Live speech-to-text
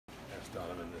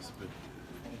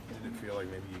but did it feel like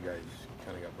maybe you guys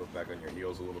kind of got put back on your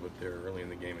heels a little bit there early in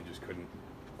the game and just couldn't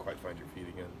quite find your feet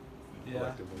again?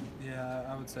 Collectively? Yeah,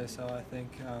 I would say so. I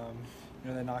think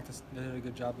they did a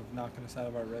good job of knocking us out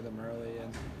of our rhythm early,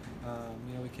 and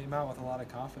we came out with a lot of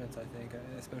confidence. I think,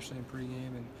 especially in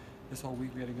pregame and this whole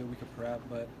week, we had a good week of prep,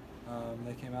 but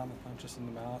they came out and punched us in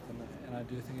the mouth, and I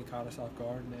do think it caught us off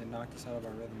guard and knocked us out of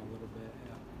our rhythm a little bit.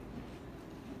 Yeah.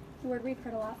 The word we've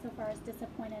heard a lot so far is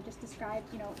disappointed. Just describe,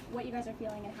 what you guys are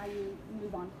feeling and how you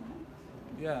move on from it.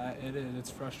 Yeah, it is. It's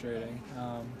frustrating.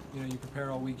 You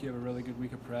prepare all week. You have a really good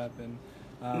week of prep, and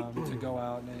to go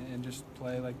out and just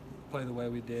play the way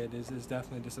we did is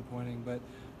definitely disappointing. But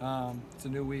it's a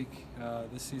new week.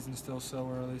 This season's still so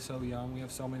early, so young. We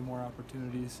have so many more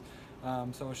opportunities.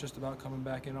 So it's just about coming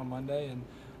back in on Monday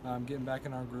and getting back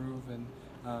in our groove. And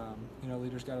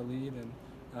leaders got to lead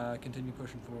and continue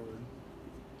pushing forward.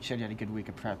 You said you had a good week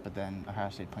of prep, but then Ohio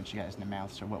State punched you guys in the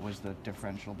mouth. So what was the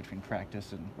differential between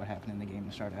practice and what happened in the game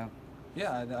to start out?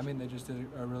 Yeah, I mean, they just did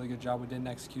a really good job. We didn't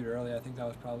execute early. I think that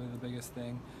was probably the biggest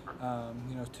thing.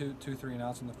 Two 3 and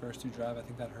outs in the first 2 drives. I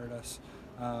think that hurt us.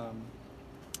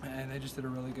 And they just did a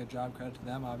really good job. Credit to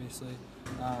them, obviously.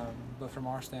 But from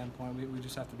our standpoint, we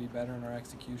just have to be better in our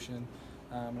execution.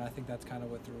 And I think that's kind of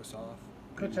what threw us off.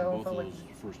 Coach Both of those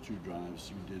first 2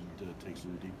 drives, you did take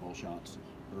some deep ball shots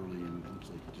early, and it looks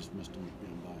like you just missed them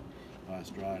by a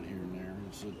stride here and there.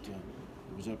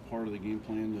 Was that part of the game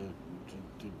plan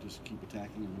to just keep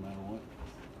attacking no matter what?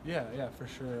 Yeah, for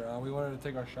sure. We wanted to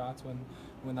take our shots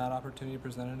when that opportunity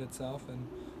presented itself,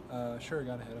 and sure,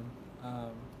 got to hit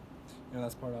them.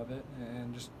 That's part of it,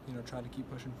 and just try to keep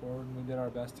pushing forward. And we did our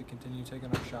best to continue taking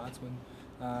our shots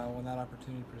when that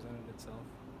opportunity presented itself.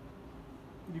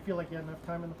 Do you feel like you had enough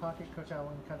time in the pocket? Coach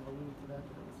Allen kind of alluded to that it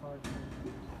was hard.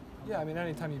 Yeah, I mean,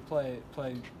 anytime you play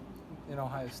in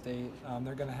Ohio State,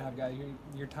 they're going to have guys.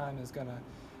 Your time is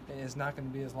not going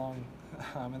to be as long,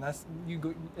 and that's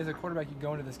as a quarterback, you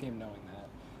go into this game knowing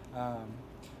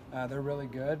that. They're really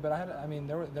good, but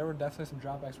there were definitely some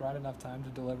dropbacks where I had enough time to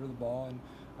deliver the ball,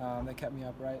 and they kept me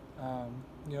upright.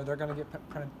 They're going to get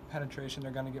penetration,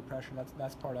 they're going to get pressure.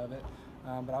 That's part of it.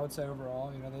 But I would say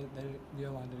overall, the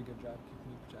O-line did a good job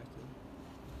keeping me protected.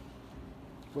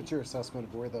 What's your assessment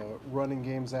of where the running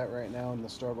game's at right now and the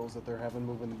struggles that they're having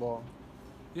moving the ball?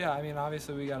 Yeah, I mean,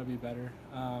 obviously we got to be better,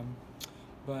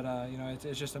 but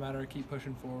it's just a matter of keep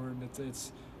pushing forward.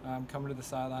 It's coming to the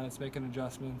sideline, it's making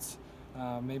adjustments,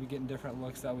 maybe getting different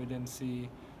looks that we didn't see.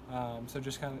 So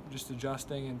just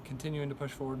adjusting and continuing to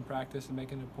push forward in practice and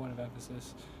making a point of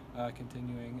emphasis,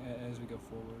 continuing as we go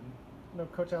forward.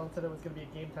 Coach Allen said it was going to be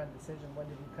a game time decision. When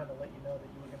did he kind of let you know that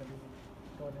you were going to be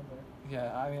going in there?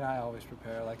 Yeah, I mean, I always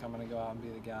prepare like I'm going to go out and be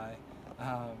the guy,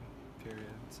 period.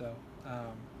 So,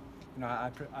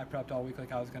 I prepped all week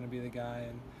like I was going to be the guy,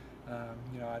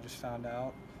 and, I just found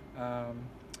out,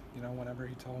 whenever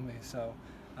he told me. So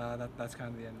that's kind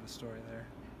of the end of the story there.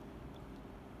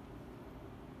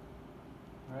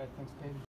 All right, thanks, Peyton.